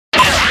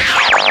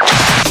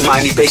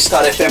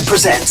MiamiBase.fm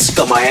presents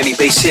the Miami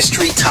Bass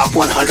History Top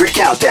 100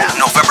 Countdown.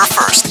 November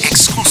 1st,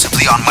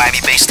 exclusively on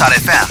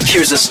MiamiBase.fm.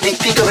 Here's a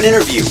sneak peek of an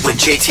interview with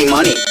JT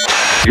Money.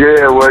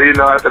 Yeah, well,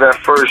 after that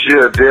first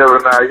year, Dale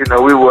and I,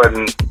 we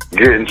wasn't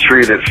getting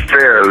treated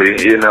fairly,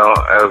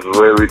 as the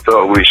way we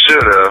thought we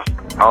should have.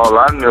 All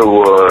I knew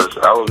was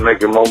I was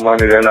making more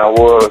money than I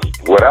was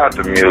without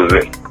the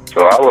music,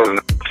 so I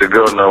wasn't to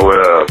go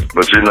nowhere else.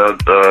 But,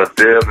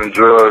 Deb and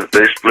Drugs,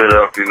 they split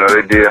up,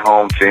 they did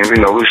home team.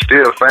 We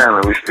still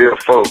family, we still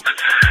folks,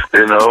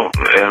 and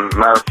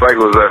matter of fact,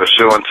 it was at a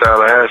show in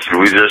Tallahassee.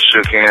 We just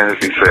shook hands.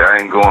 He said, I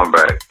ain't going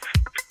back.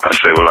 I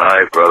said, well, all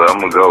right, brother,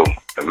 I'm going to go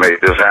and make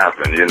this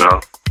happen,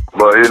 But,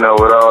 with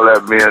all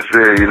that being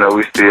said,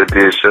 we still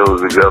did shows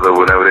together.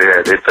 Whenever they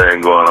had their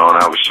thing going on,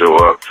 I would show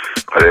up,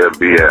 or they'd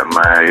be at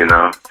mine,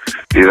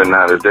 Even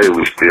now today,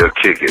 we still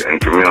kick it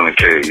and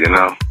communicate,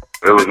 It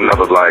was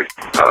never like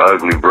an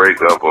ugly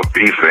breakup or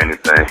beef or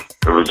anything.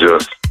 It was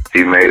just,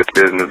 he made a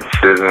business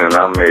decision and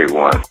I made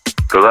one.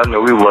 Because I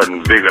knew we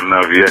wasn't big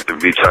enough yet to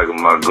be talking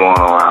about going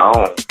on our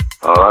own.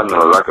 All I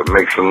know is I could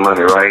make some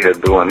money right here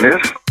doing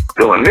this.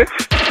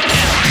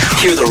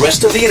 Hear the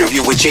rest of the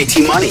interview with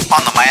JT Money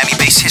on the Miami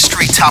Bass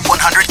History Top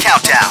 100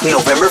 Countdown.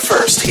 November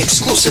 1st,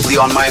 exclusively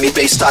on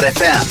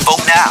MiamiBase.fm.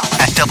 Vote now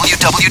at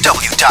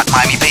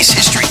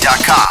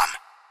www.miamibassehistory.com.